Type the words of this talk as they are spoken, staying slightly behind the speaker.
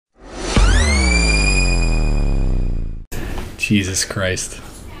Jesus Christ.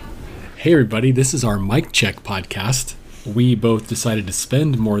 Hey everybody, this is our mic check podcast. We both decided to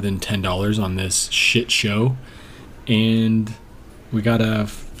spend more than $10 on this shit show, and we got a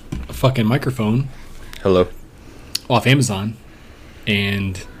fucking microphone. Hello. Off Amazon,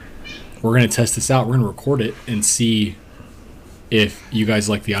 and we're going to test this out. We're going to record it and see if you guys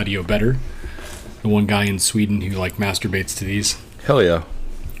like the audio better. The one guy in Sweden who masturbates to these. Hell yeah.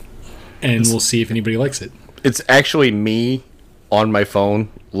 And we'll see if anybody likes it. It's actually me on my phone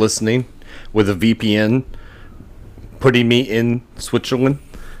listening with a VPN, putting me in Switzerland.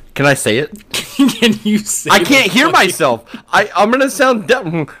 Can I say it? Can you say I can't hear myself. I'm going to sound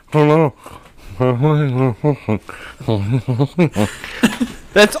dumb. Hello.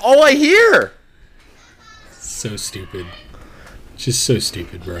 That's all I hear. So stupid. Just so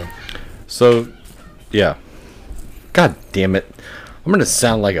stupid, bro. So, yeah. God damn it. I'm going to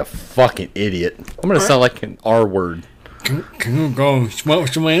sound like a fucking idiot. I'm going to sound like an R word. Can you go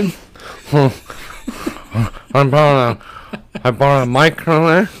swim? I bought a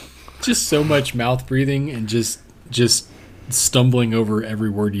micro. Just so much mouth breathing and just stumbling over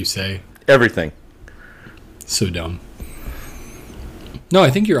every word you say. Everything. So dumb. No, I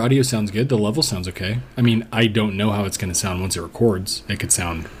think your audio sounds good. The level sounds okay. I mean, I don't know how it's going to sound once it records. It could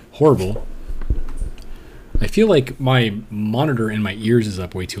sound horrible. I feel like my monitor in my ears is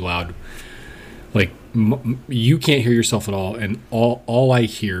up way too loud. You can't hear yourself at all, and all I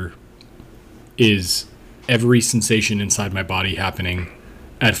hear is every sensation inside my body happening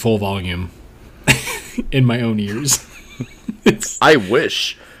at full volume in my own ears. I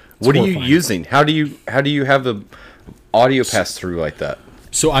wish. What are you using? How do you have the audio pass through like that?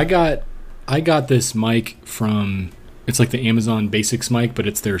 So I got this mic from, it's like the Amazon Basics mic, but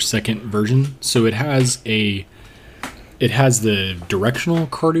it's their second version. So it has the directional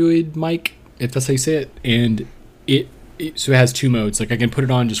cardioid mic, if that's how you say it, and so it has two modes. Like I can put it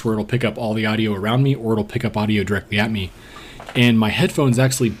on just where it'll pick up all the audio around me, or it'll pick up audio directly at me. And my headphones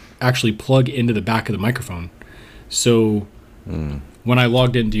actually plug into the back of the microphone. So when I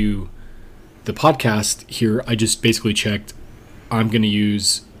logged into the podcast here, I just basically checked I'm going to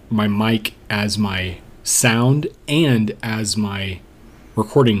use my mic as my sound and as my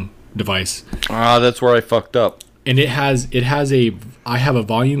recording device. That's where I fucked up. And I have a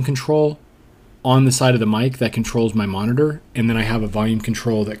volume control on the side of the mic that controls my monitor, and then I have a volume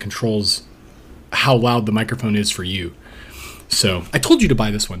control that controls how loud the microphone is for you. So I told you to buy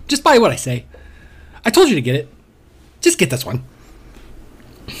this one. Just buy what I say. I told you to get it. Just get this one.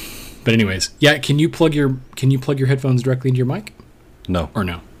 But anyways, yeah. Can you plug your headphones directly into your mic? No. Or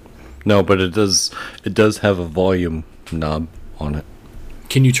no? No, but it does have a volume knob on it.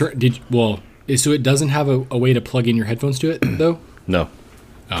 Can you turn? So it doesn't have a way to plug in your headphones to it though? No.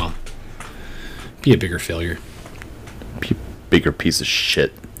 Oh. Be a bigger failure. Bigger piece of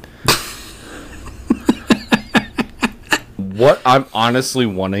shit. What I'm honestly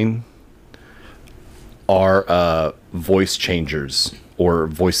wanting are voice changers or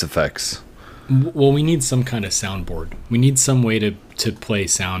voice effects. Well, we need some kind of soundboard. We need some way to play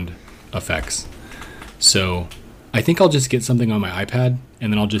sound effects. So I think I'll just get something on my iPad,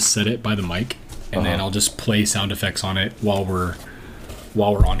 and then I'll just set it by the mic, and then I'll just play sound effects on it while we're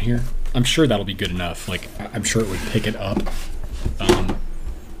on here. I'm sure that'll be good enough. I'm sure it would pick it up.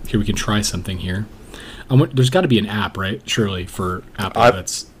 Here, we can try something here. There's got to be an app, right? Surely for Apple.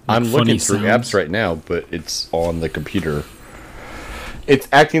 I'm looking through apps right now, but it's on the computer. It's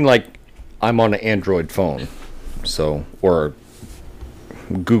acting like I'm on an Android phone, or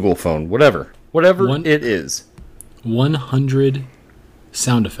Google phone, whatever it is. 100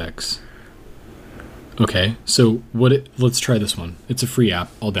 sound effects. Okay, so let's try this one. It's a free app.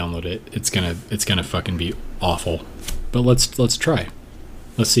 I'll download it. It's gonna fucking be awful, but let's try.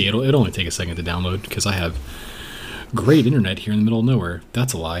 Let's see. It'll only take a second to download because I have great internet here in the middle of nowhere.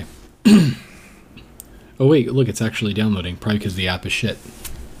 That's a lie. Oh wait, look, it's actually downloading. Probably because the app is shit.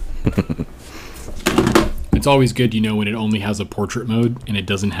 It's always good, when it only has a portrait mode and it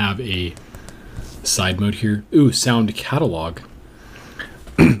doesn't have a side mode here. Ooh, sound catalog.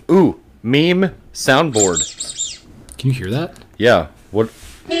 Ooh, meme soundboard. Can you hear that? Yeah. What?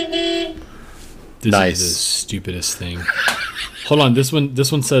 This nice. is the stupidest thing. Hold on, this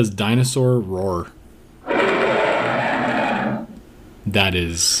one says dinosaur roar. That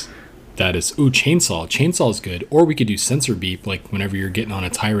is ooh, chainsaw. Chainsaw is good. Or we could do sensor beep, like whenever you're getting on a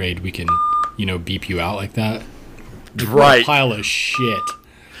tirade, we can, beep you out like that. Right. What a pile of shit.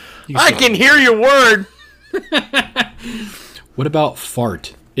 I can hear your word. What about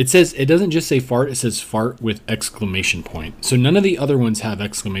fart? It doesn't just say fart, it says fart with exclamation point. So none of the other ones have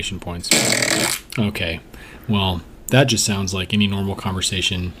exclamation points. Okay. Well, that just sounds like any normal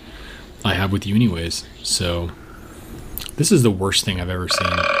conversation I have with you anyways. So this is the worst thing I've ever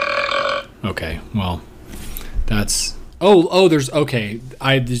seen. Okay, well, that's... Oh,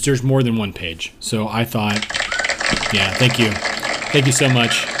 there's more than one page. So I thought... Yeah, thank you. Thank you so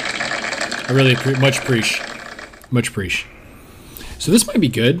much. I really much appreciate. So this might be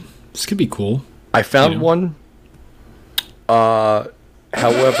good. This could be cool. I found one.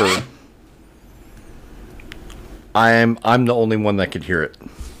 However, I'm the only one that could hear it.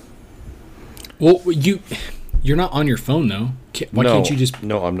 Well, you're not on your phone though. Why can't you just?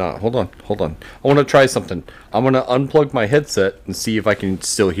 No, I'm not. Hold on. I want to try something. I'm gonna unplug my headset and see if I can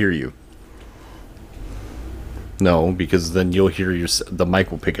still hear you. No, because then you'll hear the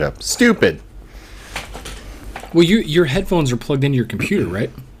mic will pick it up. Stupid. Well, your headphones are plugged into your computer,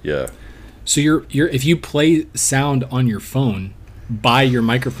 right? Yeah. So you're if you play sound on your phone by your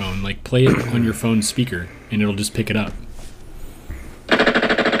microphone, like play it on your phone speaker, and it'll just pick it up.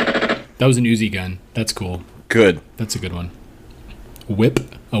 That was an Uzi gun. That's cool. Good. That's a good one. Whip?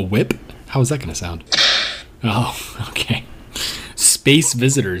 A whip? How is that going to sound? Oh, okay. Space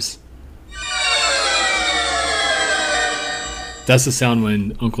visitors. That's the sound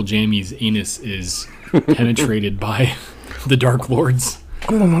when Uncle Jamie's anus is penetrated by the Dark Lords.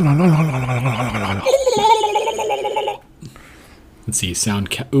 Let's see.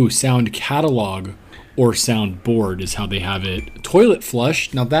 Sound catalog or sound board is how they have it. Toilet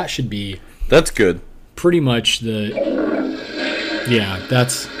flush. Now that should be... That's good. Pretty much the... Yeah,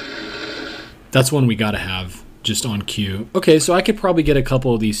 that's one we got to have just on cue. Okay, so I could probably get a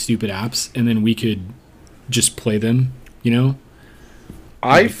couple of these stupid apps, and then we could just play them,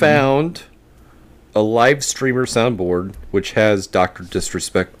 I found a live streamer soundboard which has Dr.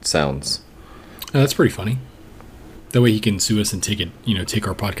 Disrespect sounds. Oh, that's pretty funny. That way he can sue us and take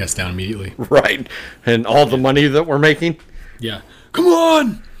our podcast down immediately. Right. And all the money that we're making? Yeah. Come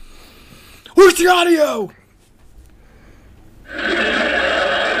on! Where's the audio?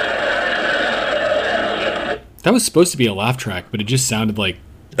 That was supposed to be a laugh track, but it just sounded like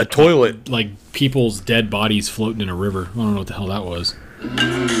a toilet. Like people's dead bodies floating in a river. I don't know what the hell that was.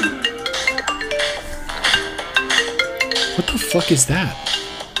 What the fuck is that?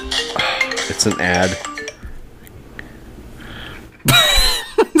 It's an ad.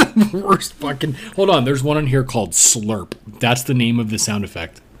 The worst fucking... Hold on, there's one on here called Slurp. That's the name of the sound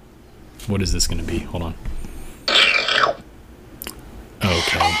effect. What is this going to be? Hold on.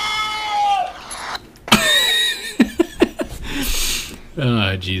 Okay.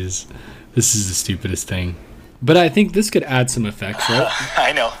 Oh, Jesus. This is the stupidest thing. But I think this could add some effects, right?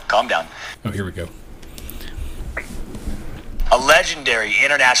 I know. Calm down. Oh, here we go. A legendary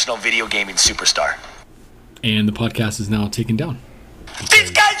international video gaming superstar. And the podcast is now taken down.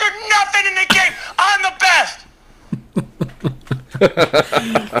 These guys are nothing in the game. I'm the best.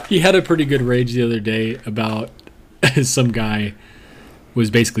 He had a pretty good rage the other day about some guy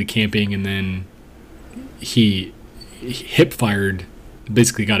was basically camping, and then he hip fired,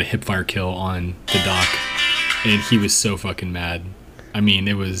 basically got a hip fire kill on the dock, and he was so fucking mad. I mean,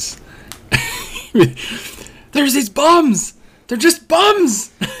 it was there's these bums, they're just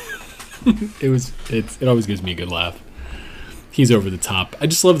bums. It always gives me a good laugh. He's over the top. I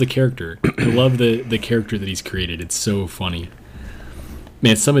just love the character. I love the character that he's created. It's so funny.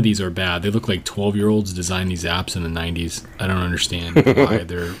 Man, some of these are bad. They look like 12-year-olds designed these apps in the 90s. I don't understand why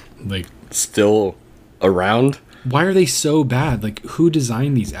they're like still around. Why are they so bad? Like, who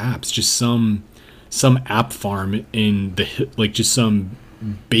designed these apps? Just some app farm in just some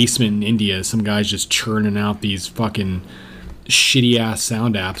basement in India. Some guy's just churning out these fucking shitty ass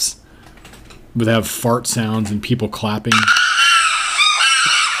sound apps that have fart sounds and people clapping.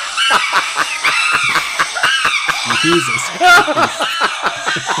 Jesus Christ.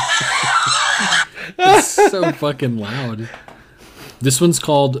 It's so fucking loud. This one's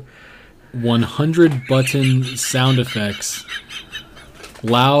called 100 Button Sound Effects.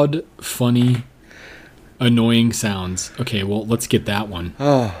 Loud, funny, annoying sounds. Okay, well, let's get that one.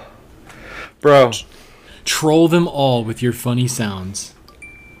 Oh, bro. Troll them all with your funny sounds.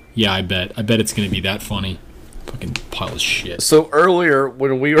 Yeah, I bet it's gonna be that funny. Fucking pile of shit. So earlier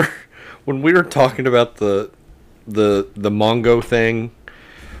when we were talking about the Mongo thing,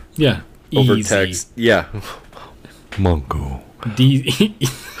 yeah, over easy. text, yeah, Mongo,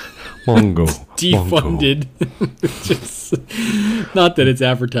 Mongo, defunded. Just, not that it's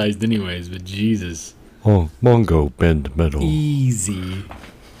advertised anyways, but Jesus. Oh, Mongo bend metal. Easy.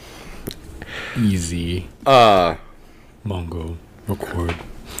 Mongo record.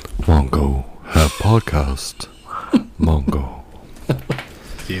 Mongo have podcast. Mongo.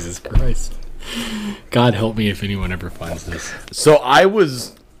 Jesus Christ. God help me if anyone ever finds this. So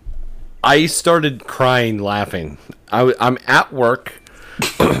I started crying laughing. I'm at work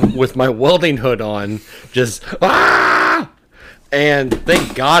with my welding hood on, just and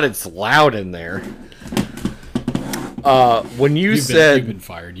thank God it's loud in there. When you've been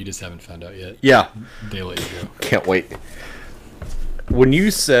fired, you just haven't found out yet. Yeah, they let you go. Can't wait. When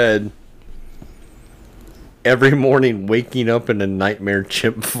you said every morning waking up in a nightmare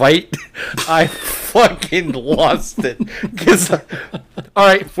chimp fight, I fucking lost it. All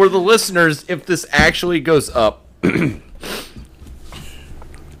right, for the listeners, if this actually goes up,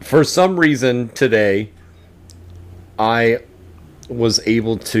 for some reason today, I was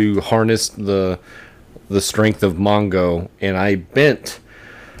able to harness the strength of Mongo, and I bent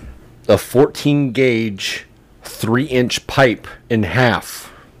a 14 gauge 3-inch pipe in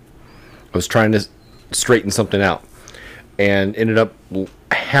half. I was trying to straighten something out and ended up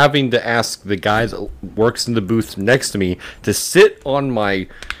having to ask the guy that works in the booth next to me to sit on my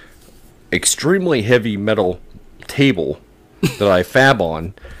extremely heavy metal table that I fab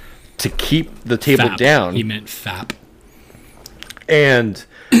on to keep the table Fap. down. He meant fap. And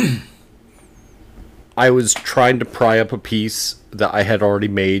I was trying to pry up a piece that I had already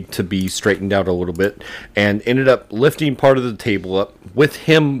made to be straightened out a little bit, and ended up lifting part of the table up with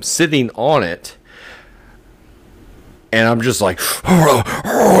him sitting on it. And I'm just like, and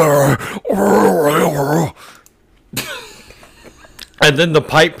then the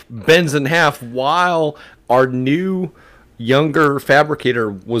pipe bends in half while our new younger fabricator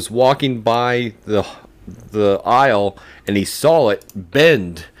was walking by the aisle, and he saw it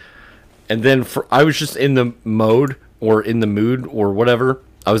bend. And then I was just in the mode or in the mood or whatever.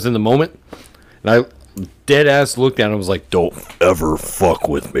 I was in the moment, and I dead ass looked at him and was like, "Don't ever fuck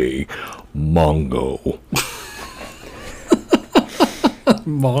with me, Mongo."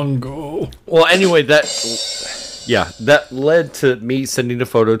 Mongo. Well, anyway, that led to me sending a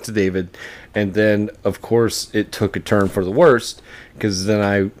photo to David, and then of course it took a turn for the worst, because then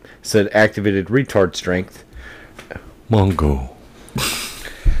I said activated retard strength, Mongo.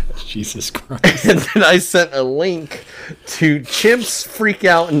 Jesus Christ. And then I sent a link to Chimps Freak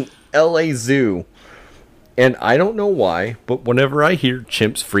Out in LA Zoo. And I don't know why, but whenever I hear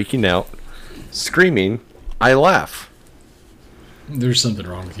chimps freaking out, screaming, I laugh. There's something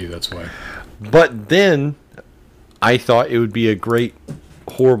wrong with you, that's why. But then I thought it would be a great,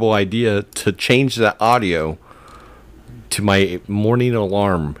 horrible idea to change that audio to my morning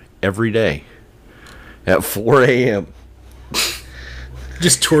alarm every day at 4 a.m.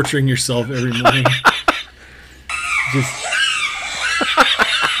 Just torturing yourself every morning.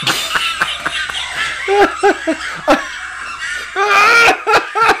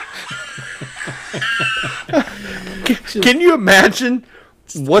 Can you imagine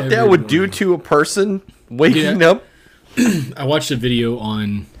what that would do to a person waking up? I watched a video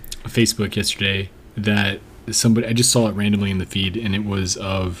on Facebook yesterday that I just saw it randomly in the feed, and it was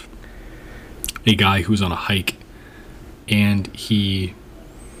of a guy who was on a hike, and he,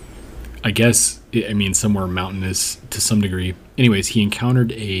 somewhere mountainous to some degree. Anyways, he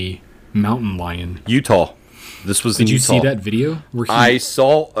encountered a mountain lion. Utah. This was in Utah. Did you see that video? I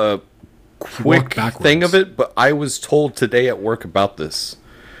saw a quick thing of it, but I was told today at work about this.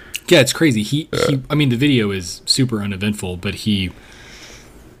 Yeah, it's crazy. The video is super uneventful, but he's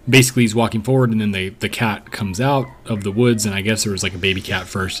walking forward, and then the cat comes out of the woods, and I guess there was like a baby cat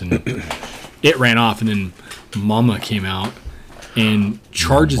first, and it ran off, and then Mama came out and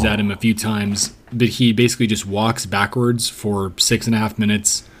charges at him a few times, but he basically just walks backwards for 6.5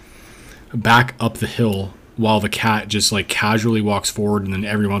 minutes back up the hill while the cat just like casually walks forward, and then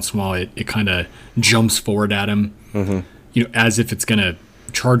every once in a while it kind of jumps forward at him, as if it's gonna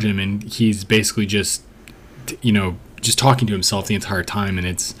charge him, and he's basically just talking to himself the entire time, and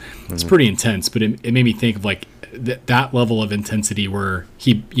it's pretty intense. But it made me think of like that level of intensity where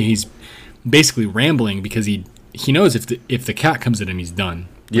he's basically rambling because he knows if the cat comes at him, he's done.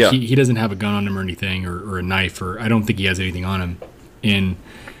 Yeah. He doesn't have a gun on him or anything, or a knife, or I don't think he has anything on him, and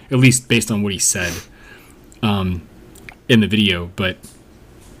at least based on what he said in the video. But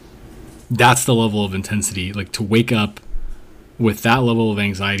that's the level of intensity, like to wake up with that level of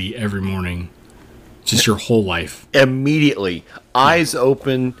anxiety every morning, just your whole life. Immediately, eyes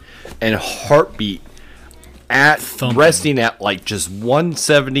open and heartbeat resting at like just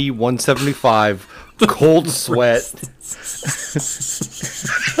 170, 175, cold sweat.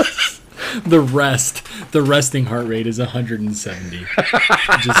 The resting heart rate is 170.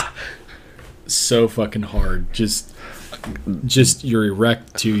 Just so fucking hard. Just you're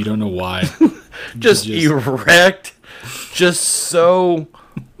erect too. You don't know why. just erect. Just so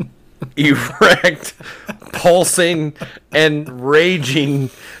erect, pulsing, and raging,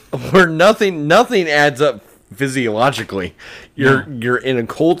 where nothing adds up physiologically. You're in a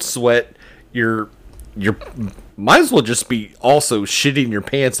cold sweat. You're might as well just be also shitting your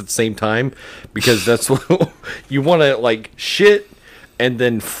pants at the same time, because that's what you want to, like, shit and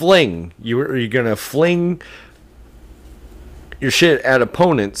then fling. You're gonna fling your shit at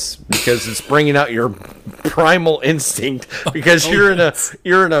opponents because it's bringing out your primal instinct, because you're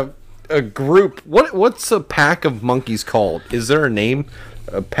in a group. What's a pack of monkeys called? Is there a name?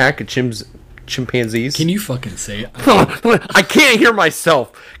 A pack of chimpanzees? Can you fucking say it? I can't hear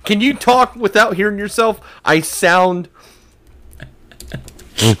myself. Can you talk without hearing yourself? I sound.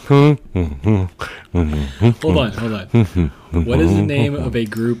 Hold on. What is the name of a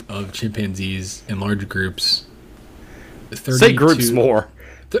group of chimpanzees in large groups? Say groups more.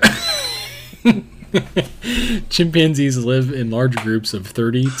 Chimpanzees live in large groups of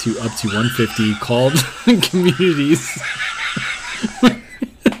 30 to up to 150 called communities.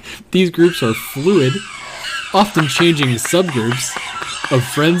 These groups are fluid, often changing subgroups of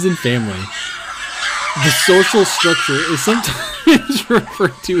friends and family. The social structure is sometimes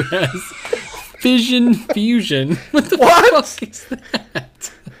referred to as fission fusion. What the fuck is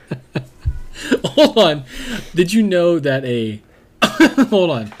that? Hold on. Did you know that hold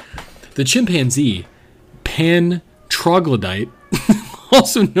on. The chimpanzee, pan troglodyte,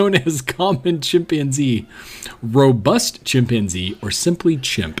 also known as common chimpanzee, robust chimpanzee, or simply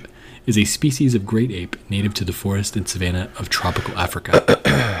chimp, is a species of great ape native to the forest and savanna of tropical Africa.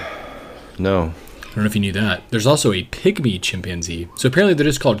 No. I don't know if you knew that. There's also a pygmy chimpanzee. So apparently they're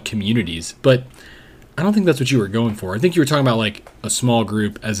just called communities, but I don't think that's what you were going for. I think you were talking about like a small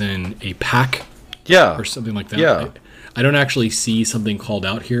group as in a pack. Yeah. Or something like that. Yeah. I don't actually see something called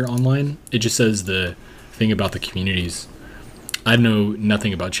out here online. It just says the thing about the communities. I know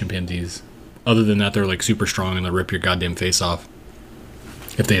nothing about chimpanzees. Other than that, they're like super strong and they'll rip your goddamn face off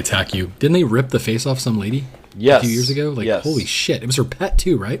if they attack you. Didn't they rip the face off some lady? Yes. A few years ago? Like, yes. Holy shit. It was her pet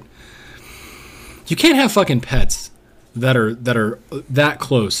too, right? You can't have fucking pets that are that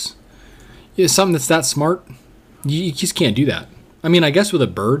close. Something that's that smart, you just can't do that. I mean, I guess with a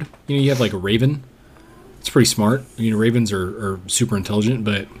bird, you have like a raven. It's pretty smart. Ravens are super intelligent,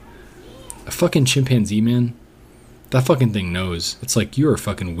 but a fucking chimpanzee, man, that fucking thing knows. It's like, you're a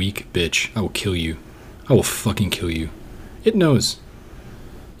fucking weak bitch. I will kill you. I will fucking kill you. It knows.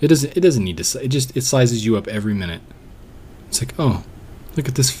 It doesn't need to. It sizes you up every minute. It's like, oh, look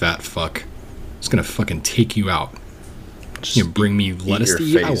at this fat fuck. It's gonna fucking take you out. You bring me lettuce to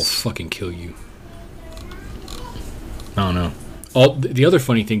eat, I will fucking kill you. I don't know. The other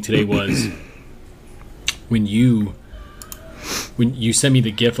funny thing today was when you sent me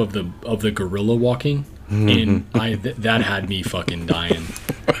the gif of the gorilla walking, and that had me fucking dying.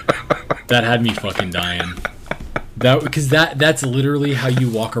 That had me fucking dying. Because that's literally how you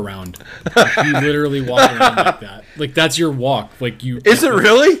walk around. Like, you literally walk around like that. Like, that's your walk. Like, you. Is it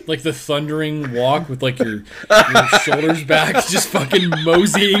really? Like the thundering walk with like your shoulders back, just fucking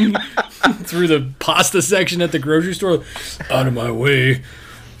moseying through the pasta section at the grocery store. Out of my way.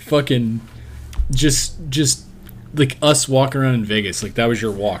 Fucking just like us walking around in Vegas. Like, that was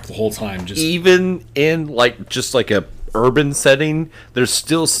your walk the whole time. Just even in like just like a urban setting, there's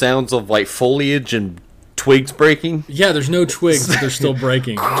still sounds of like foliage and twigs breaking. Yeah, there's no twigs, but they're still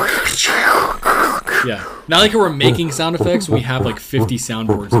breaking. Yeah. Not like we're making sound effects when we have like 50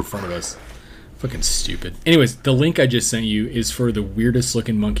 soundboards in front of us. Fucking stupid. Anyways, the link I just sent you is for the weirdest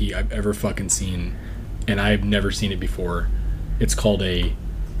looking monkey I've ever fucking seen. And I've never seen it before. It's called a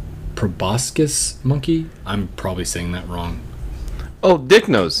proboscis monkey. I'm probably saying that wrong. Oh, dick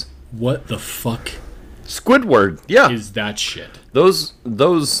nose. What the fuck? Squidward. Yeah. Is that shit? Those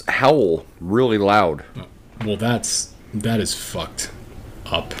howl really loud. Well, that is fucked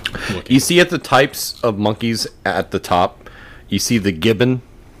up. You see at the types of monkeys at the top, you see the gibbon.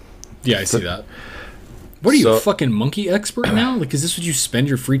 Yeah, I see that. What are you, a fucking monkey expert now? Like, is this what you spend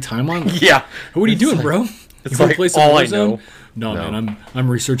your free time on? Like, yeah. What are you doing, bro? It's like all I know. No, man, I'm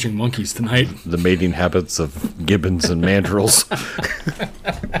researching monkeys tonight. The mating habits of gibbons and mandrills.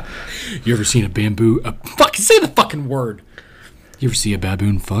 You ever seen a bamboo? Say the fucking word. You ever see a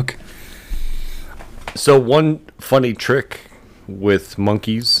baboon fuck? So one funny trick with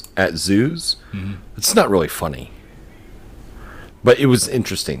monkeys at zoos, it's not really funny, but it was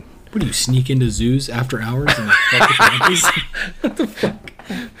interesting. What do you sneak into zoos after hours and fuck with monkeys? What the fuck?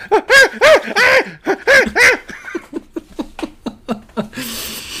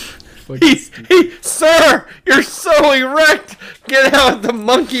 Sir, you're so erect. Get out of the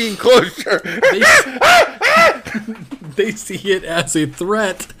monkey enclosure. They see see it as a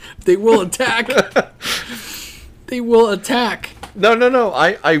threat, they will attack. They will attack. No.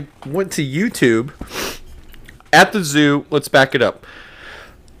 I went to YouTube at the zoo. Let's back it up.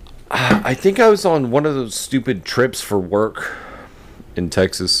 I think I was on one of those stupid trips for work in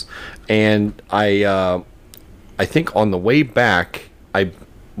Texas, and I think on the way back, I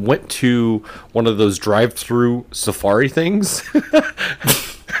went to one of those drive-through safari things.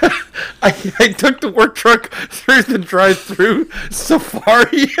 I took the work truck through the drive-through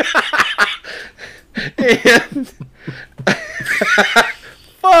safari, and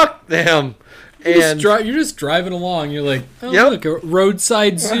fuck them. You're just driving along. You're like, oh, look, a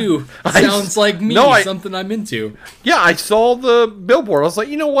roadside zoo. Sounds like me. Something I'm into. Yeah, I saw the billboard. I was like,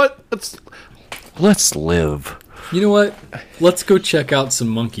 you know what? Let's live. You know what? Let's go check out some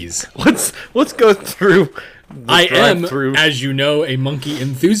monkeys. Let's go through. I am, as you know, a monkey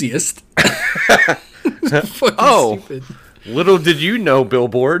enthusiast. Stupid. Little did you know,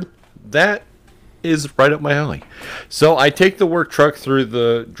 billboard, that is right up my alley. So I take the work truck through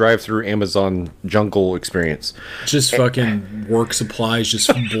the drive-through Amazon jungle experience. Just fucking work supplies just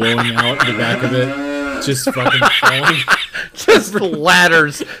blowing out the back of it. Just fucking falling. Just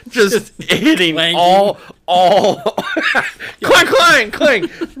ladders just hitting all clang,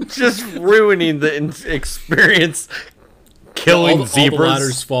 just ruining the experience. Killing zebras. All the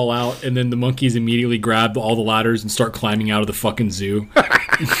ladders fall out, and then the monkeys immediately grab all the ladders and start climbing out of the fucking zoo.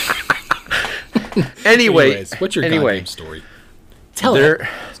 Anyways, what's your goddamn story?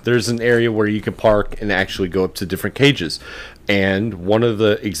 There's an area where you can park and actually go up to different cages, and one of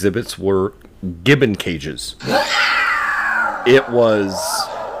the exhibits were gibbon cages. It was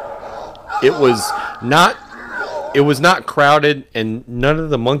not crowded, and none of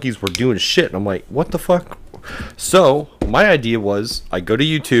the monkeys were doing shit. And I'm like, what the fuck? So my idea was, I go to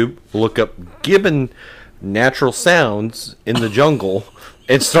YouTube, look up gibbon natural sounds in the jungle,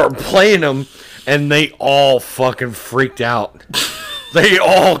 and start playing them, and they all fucking freaked out. They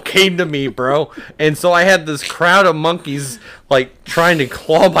all came to me, bro. And so I had this crowd of monkeys like trying to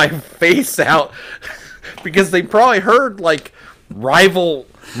claw my face out because they probably heard like rival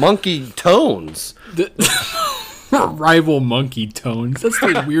monkey tones. Rival monkey tones. That's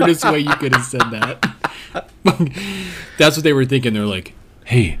the weirdest way you could have said that. That's what they were thinking. They're like,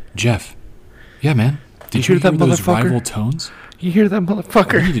 "Hey, Jeff. Yeah, man. Did you hear that those rival tones? You hear that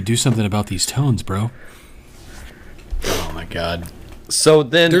motherfucker? I need to do something about these tones, bro." Oh my god. So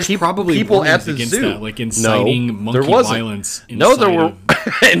then there's probably people at the against zoo, that, like inciting monkey violence. No, there were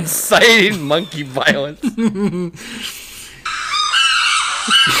inciting monkey violence.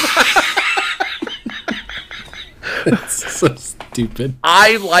 That's so stupid.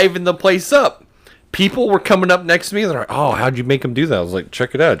 I livened the place up. People were coming up next to me. They're like, "Oh, how'd you make them do that?" I was like,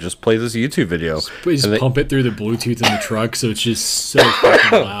 "Check it out. Just play this YouTube video. Just pump it through the Bluetooth in the truck, so it's just so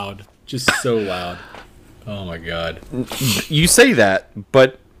fucking loud. Just so loud." Oh my god. You say that,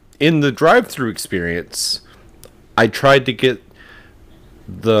 but in the drive-through experience, I tried to get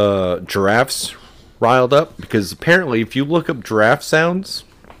the giraffes riled up because apparently if you look up giraffe sounds,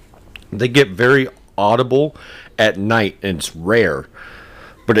 they get very audible at night and it's rare.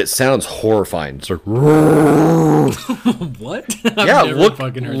 But it sounds horrifying. It's like what? Yeah,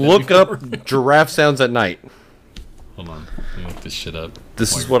 look up giraffe sounds at night. Hold on. Let me look this shit up.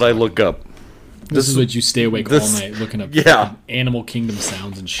 This is what I look up. This is what you stay awake all night looking up animal kingdom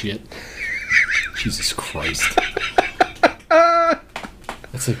sounds and shit. Jesus Christ.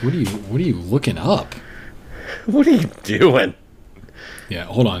 It's like, what are you looking up? What are you doing? Yeah,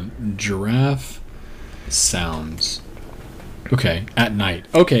 hold on. Giraffe sounds. Okay, at night.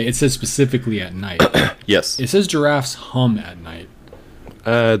 Okay, it says specifically at night. Yes. It says giraffes hum at night.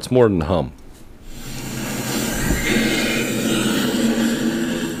 It's more than hum.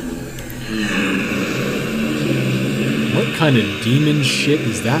 What kind of demon shit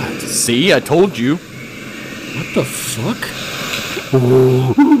is that? See, I told you. What the fuck? Hold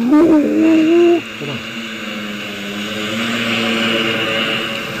on.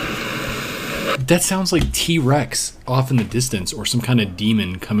 That sounds like T-Rex off in the distance, or some kind of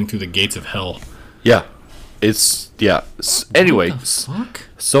demon coming through the gates of hell. Yeah. Anyway, what the fuck?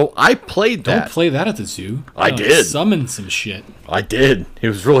 So I played that. Don't play that at the zoo. I did. Summon some shit. I did. It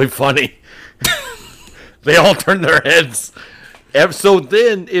was really funny. They all turned their heads. So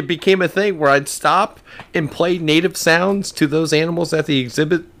then it became a thing where I'd stop and play native sounds to those animals at the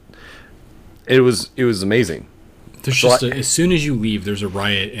exhibit. It was amazing. There's as soon as you leave, there's a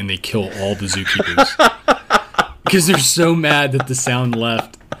riot and they kill all the zookeepers because they're so mad that the sound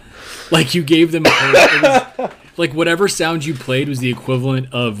left. Like you gave them hope. Like whatever sound you played was the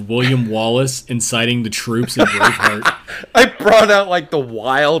equivalent of William Wallace inciting the troops in Braveheart. I brought out like the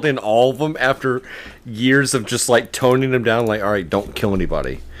wild in all of them after years of just like toning them down. Like, all right, don't kill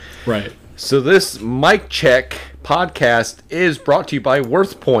anybody. Right. So this Mic Check podcast is brought to you by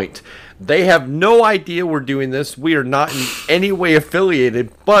WorthPoint. They have no idea we're doing this. We are not in any way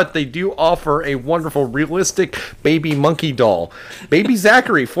affiliated, but they do offer a wonderful, realistic baby monkey doll. Baby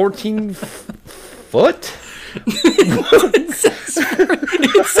Zachary, 14 foot? It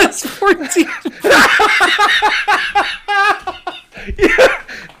says 14.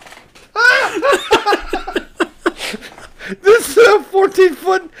 This is a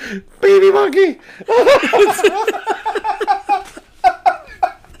 14-foot baby monkey.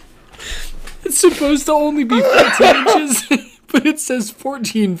 It's supposed to only be 14 inches, but it says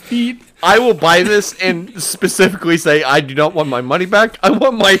 14 feet. I will buy this and specifically say I do not want my money back. I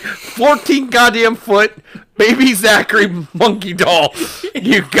want my 14 goddamn foot baby Zachary monkey doll.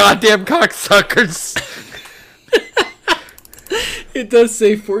 You goddamn cocksuckers. It does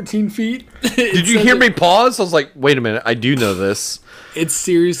say 14 feet. Did you hear me pause? I was like, wait a minute, I do know this. It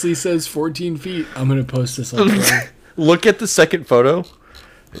seriously says 14 feet. I'm going to post this on Twitter. Look at the second photo.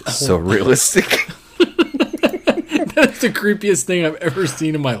 It's so realistic. That's the creepiest thing I've ever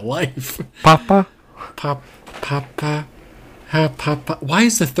seen in my life. Papa. Papa. Papa. Why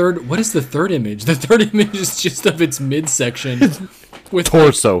is the third... What is the third image? The third image is just of its midsection. With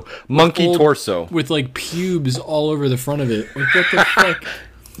torso. Like, monkey torso. With like pubes all over the front of it. Like, what the fuck?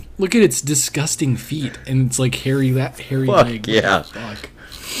 Look at its disgusting feet. And it's like hairy fuck, leg. Yeah. Fuck.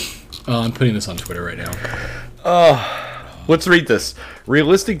 I'm putting this on Twitter right now. Let's read this.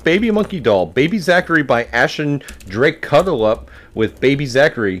 Realistic baby monkey doll. Baby Zachary by Ashen Drake Cuddle Up with Baby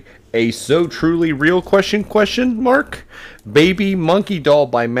Zachary. A so truly real question mark? Baby monkey doll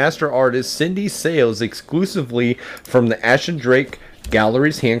by master artist Cindy Sales exclusively from the Ashen Drake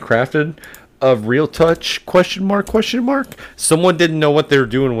Galleries, handcrafted of real touch question mark? Someone didn't know what they were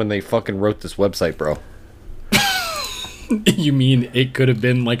doing when they fucking wrote this website, bro. You mean it could have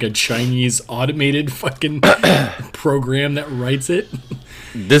been like a Chinese automated fucking program that writes it?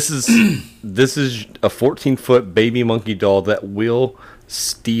 This is a 14-foot baby monkey doll that will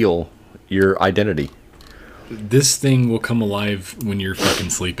steal your identity. This thing will come alive when you're fucking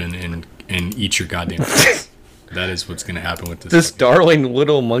sleeping and eat your goddamn face. That is what's going to happen with this. This darling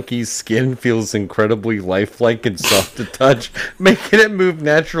little monkey's skin feels incredibly lifelike and soft to touch, making it move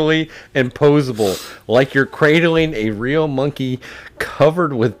naturally and posable, like you're cradling a real monkey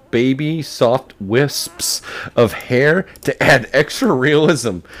covered with baby soft wisps of hair to add extra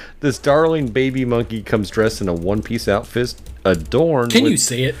realism. This darling baby monkey comes dressed in a one-piece outfit adorned Can with... you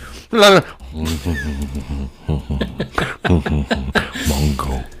say it?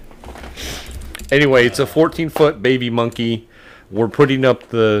 Mongo. Anyway, it's a 14-foot baby monkey. We're putting up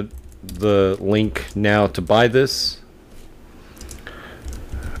the link now to buy this.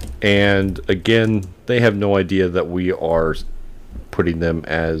 And again, they have no idea that we are putting them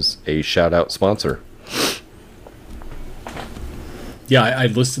as a shout-out sponsor. Yeah, I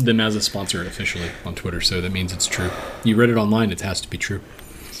listed them as a sponsor officially on Twitter, so that means it's true. You read it online, it has to be true.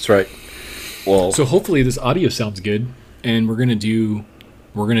 That's right. Well, so hopefully this audio sounds good, and we're gonna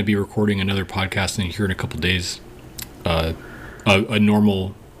be recording another podcast here in a couple days, a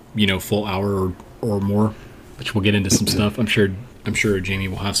normal, full hour or more, which we'll get into some stuff. I'm sure Jamie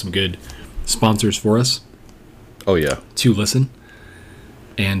will have some good sponsors for us. Oh yeah, to listen,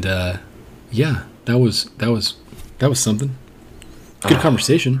 and yeah, that was something. Good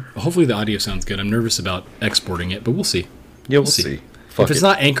conversation. Hopefully the audio sounds good. I'm nervous about exporting it, but we'll see. Yeah, we'll see. If it's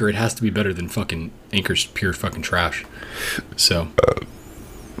not Anchor, it has to be better than fucking Anchor's pure fucking trash. So,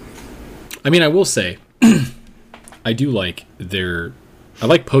 I mean, I will say, I do like I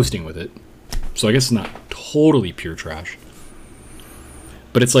like posting with it. So I guess it's not totally pure trash,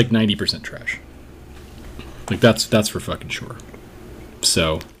 but it's like 90% trash. Like that's for fucking sure.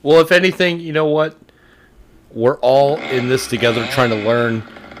 So, well, if anything, you know what? We're all in this together, trying to learn,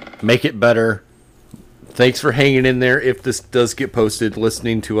 make it better. Thanks for hanging in there. If this does get posted,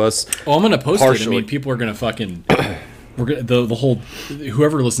 listening to us. Oh, I'm gonna post it. I mean, people are gonna fucking. We're gonna the whole.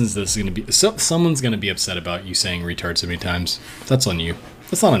 Whoever listens to this is gonna be. Someone's gonna be upset about you saying retard so many times. That's on you.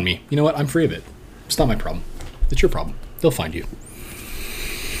 That's not on me. You know what? I'm free of it. It's not my problem. It's your problem. They'll find you.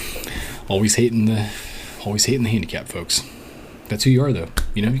 Always hating the handicap folks. That's who you are, though.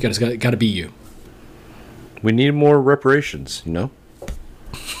 You know, you gotta be you. We need more reparations, you know?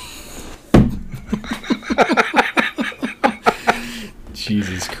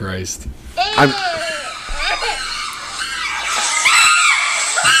 Jesus Christ.